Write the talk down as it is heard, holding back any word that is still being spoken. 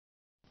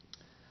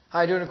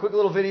Hi, doing a quick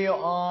little video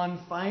on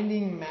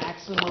finding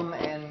maximum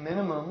and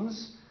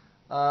minimums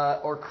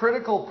or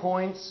critical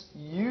points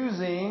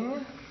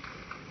using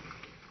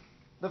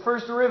the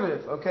first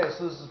derivative. Okay,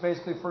 so this is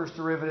basically first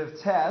derivative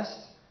test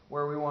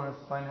where we want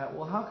to find out,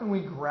 well, how can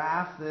we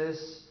graph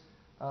this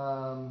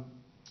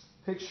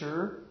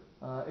picture,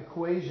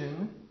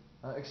 equation,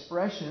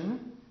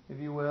 expression, if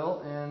you will,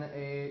 in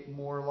a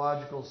more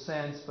logical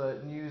sense,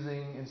 but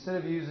instead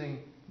of using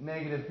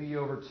negative b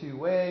over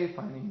 2a,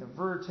 finding the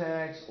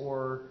vertex,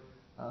 or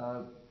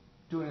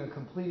doing a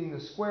completing the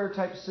square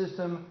type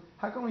system,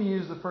 how can we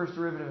use the first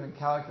derivative in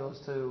calculus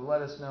to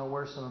let us know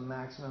where some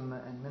maximum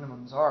and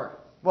minimums are?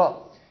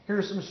 Well, here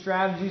are some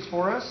strategies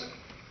for us.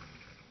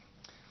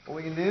 What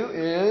we can do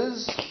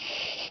is,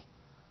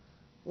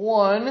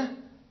 1,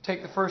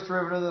 take the first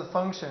derivative of the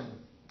function.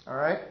 All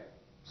right?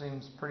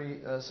 Seems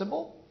pretty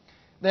simple.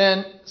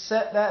 Then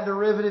set that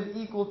derivative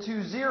equal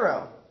to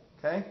 0.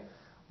 Okay?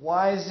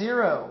 Why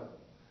 0?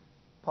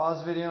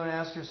 Pause the video and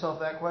ask yourself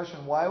that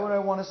question. Why would I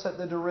want to set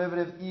the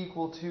derivative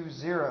equal to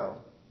 0?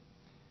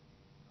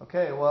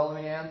 Okay, well,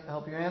 let me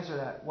help you answer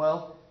that.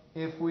 Well,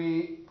 if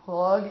we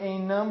plug a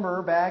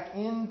number back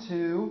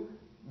into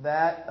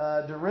that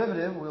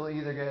derivative, we'll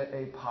either get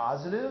a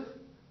positive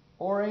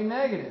or a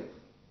negative,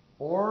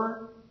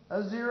 or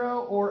a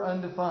 0 or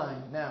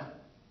undefined. Now,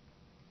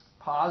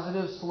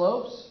 positive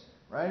slopes,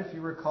 right, if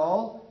you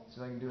recall,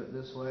 see if I can do it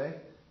this way.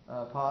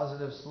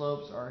 Positive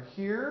slopes are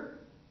here,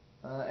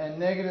 and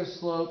negative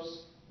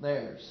slopes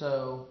there.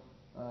 So,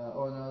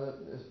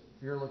 if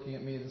you're looking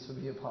at me, this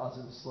would be a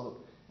positive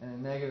slope and a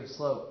negative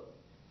slope.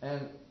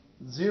 And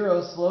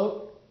 0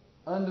 slope,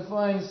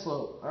 undefined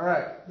slope. All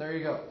right, there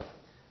you go.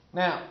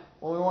 Now,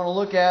 what we want to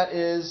look at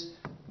is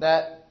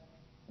that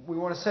we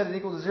want to set it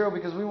equal to 0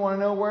 because we want to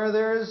know where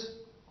there is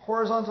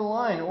horizontal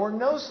line or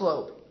no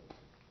slope.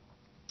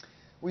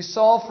 We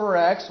solve for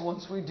x.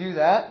 Once we do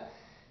that,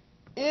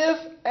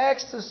 if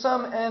x to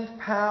some nth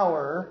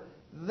power,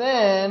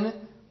 then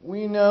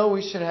we know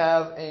we should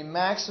have a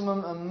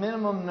maximum, a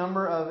minimum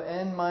number of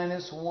n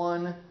minus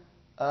 1,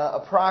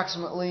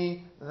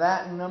 approximately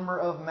that number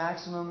of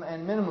maximum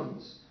and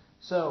minimums.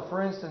 So,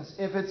 for instance,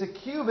 if it's a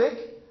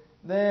cubic,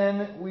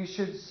 then we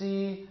should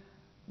see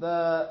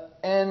the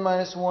n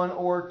minus 1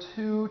 or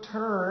 2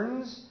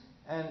 turns,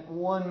 and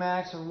 1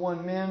 max and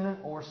 1 min,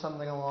 or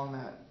something along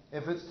that.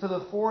 If it's to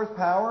the 4th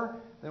power,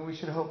 then we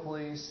should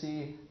hopefully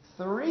see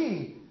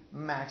 3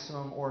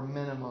 maximum or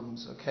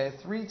minimums, okay?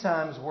 3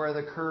 times where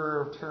the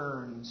curve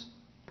turns.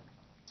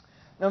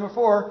 Number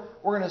 4,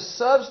 we're going to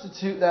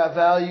substitute that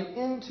value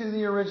into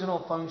the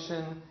original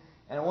function,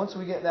 and once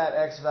we get that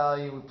x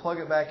value, we plug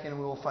it back in, and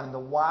we will find the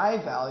y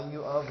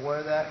value of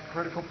where that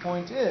critical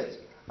point is.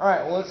 All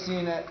right, well, let's see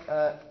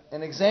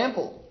an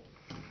example.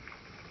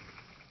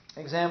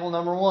 Example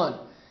number 1.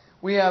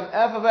 We have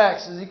f of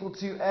x is equal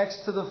to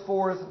x to the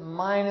 4th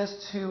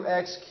minus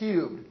 2x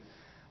cubed.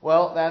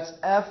 Well, that's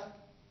f.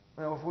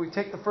 If we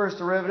take the first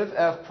derivative,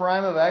 f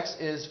prime of x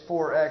is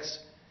 4x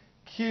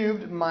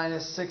cubed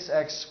minus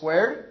 6x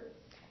squared.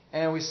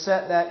 And we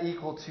set that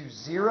equal to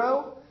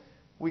 0.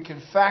 We can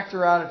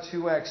factor out a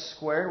 2x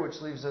squared,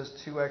 which leaves us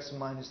 2x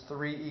minus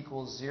 3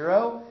 equals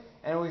 0.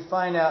 And we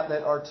find out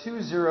that our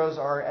two zeros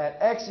are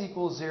at x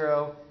equals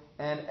 0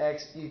 and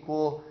x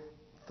equal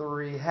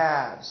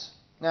 3/2.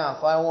 Now,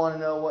 if I want to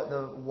know what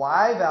the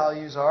y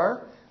values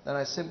are, then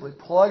I simply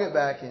plug it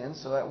back in.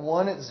 So at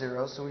 1 it's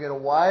 0. So we get a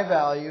y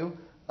value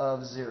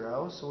of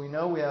 0. So we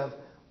know we have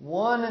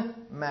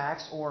 1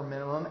 max or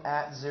minimum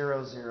at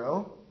 0,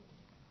 0.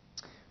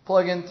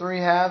 Plug in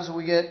 3/2,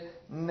 we get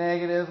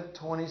negative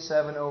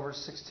 27 over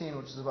 16,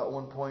 which is about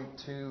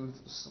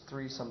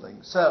 1.23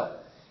 something. So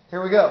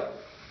here we go.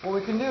 What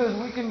we can do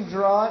is we can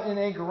draw it in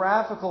a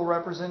graphical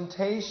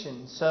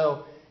representation.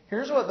 So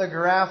here's what the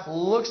graph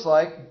looks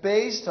like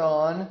based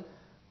on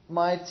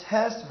my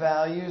test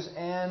values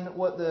and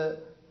what the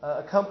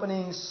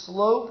accompanying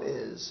slope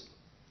is.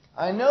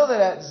 I know that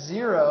at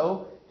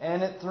 0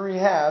 and at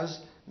 3/2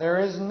 there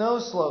is no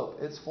slope.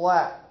 It's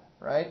flat,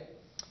 right?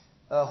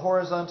 A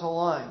horizontal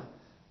line.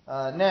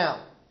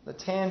 Now, the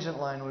tangent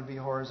line would be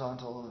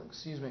horizontal,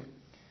 excuse me.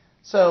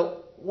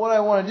 So what I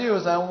want to do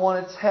is I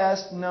want to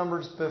test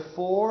numbers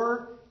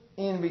before,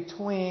 in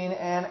between,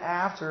 and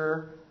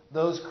after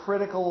those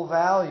critical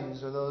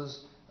values, or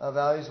those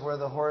values where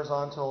the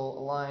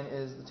horizontal line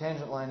is, the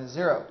tangent line is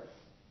 0.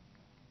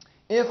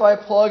 If I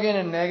plug in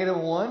a negative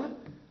 1,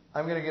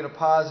 I'm going to get a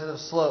positive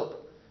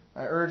slope.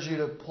 I urge you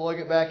to plug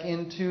it back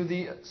into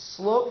the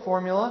slope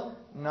formula,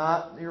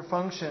 not your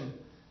function,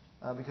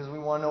 because we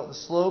want to know what the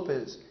slope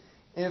is.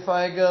 If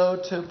I go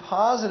to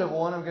positive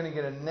 1, I'm going to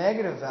get a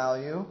negative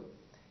value.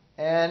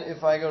 And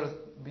if I go to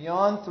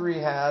beyond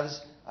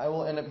 3/2, I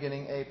will end up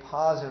getting a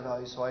positive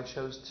value. So I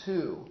chose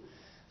 2.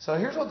 So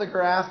here's what the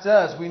graph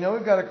does. We know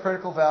we've got a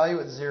critical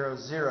value at 0,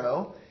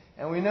 0.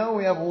 And we know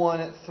we have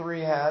 1 at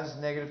 3/2,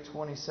 negative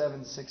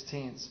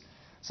 27/16.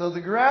 So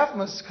the graph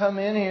must come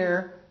in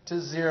here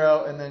to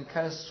 0 and then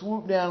kind of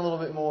swoop down a little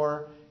bit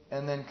more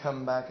and then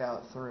come back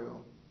out through.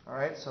 All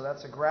right, so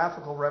that's a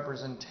graphical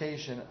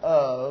representation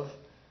of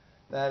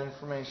that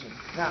information.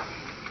 Now,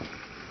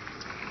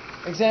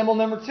 example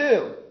number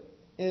 2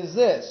 is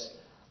this.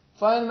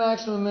 Find the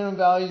maximum and minimum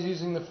values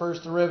using the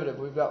first derivative.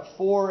 We've got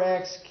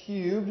 4x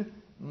cubed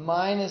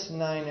minus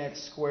 9x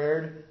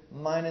squared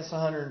minus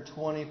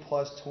 120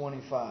 plus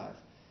 25.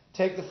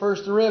 Take the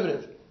first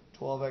derivative,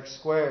 12x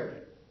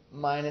squared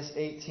minus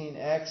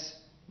 18x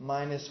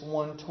minus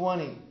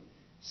 120.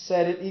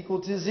 Set it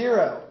equal to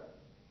 0.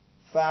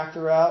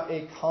 Factor out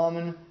a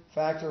common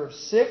factor of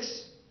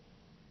 6.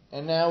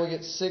 And now we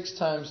get 6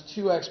 times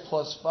 2x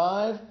plus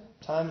 5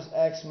 times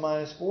x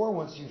minus 4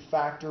 once you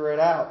factor it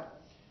out.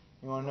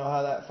 You want to know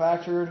how that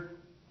factored?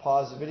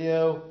 Pause the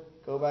video,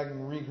 go back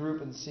and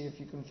regroup and see if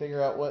you can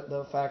figure out what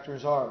the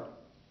factors are.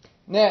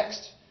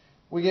 Next,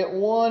 we get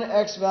one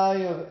x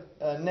value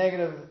of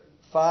negative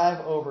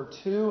 5 over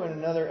 2 and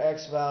another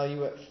x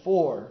value at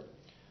 4.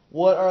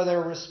 What are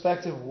their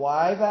respective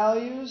y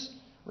values?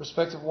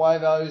 Respective y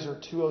values are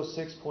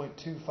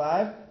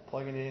 206.25,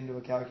 plugging it into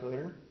a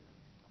calculator,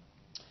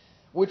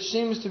 which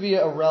seems to be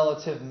a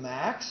relative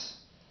max,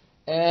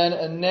 and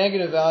a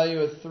negative value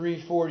of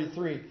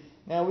 343.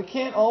 Now, we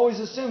can't always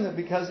assume that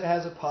because it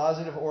has a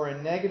positive or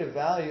a negative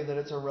value that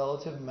it's a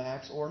relative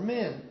max or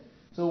min.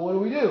 So what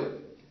do?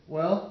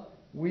 Well,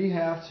 we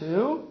have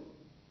to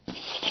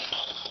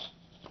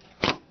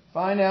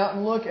find out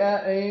and look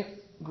at a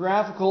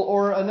graphical,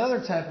 or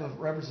another type of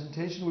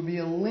representation would be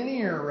a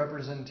linear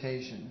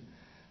representation.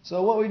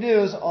 So what we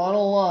do is on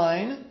a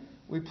line,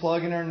 we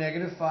plug in our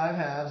negative 5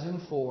 halves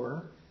and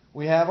 4.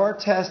 We have our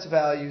test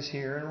values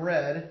here in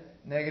red,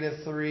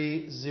 negative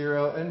 3,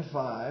 0, and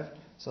 5.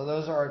 So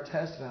those are our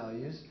test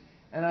values.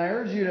 And I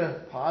urge you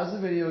to pause the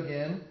video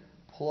again,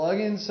 plug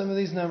in some of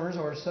these numbers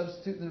or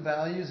substitute the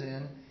values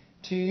in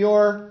to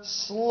your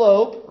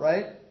slope,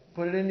 right?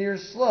 Put it into your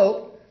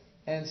slope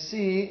and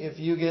see if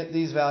you get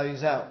these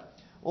values out.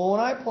 Well,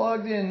 when I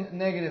plugged in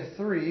negative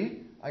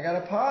 3, I got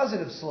a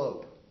positive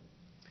slope.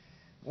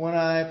 When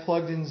I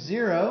plugged in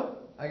 0,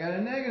 I got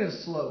a negative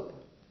slope.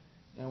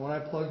 And when I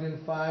plugged in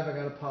 5, I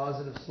got a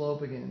positive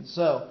slope again.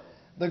 So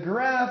the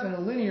graph in a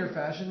linear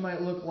fashion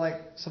might look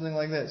like something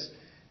like this.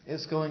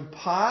 It's going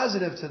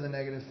positive to the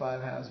negative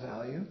 5 halves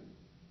value,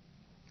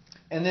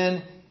 and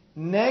then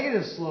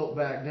negative slope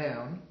back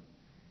down.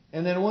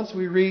 And then once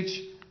we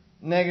reach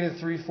negative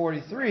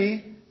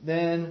 343,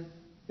 then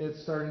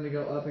it's starting to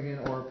go up again,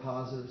 or a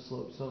positive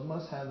slope. So it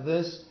must have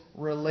this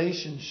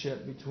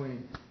relationship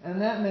between.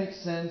 And that makes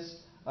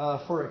sense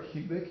for a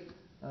cubic,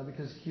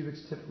 because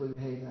cubics typically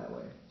behave that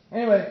way.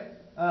 Anyway,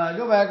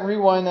 go back,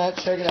 rewind that,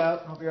 check it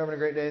out. Hope you're having a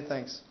great day.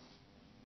 Thanks.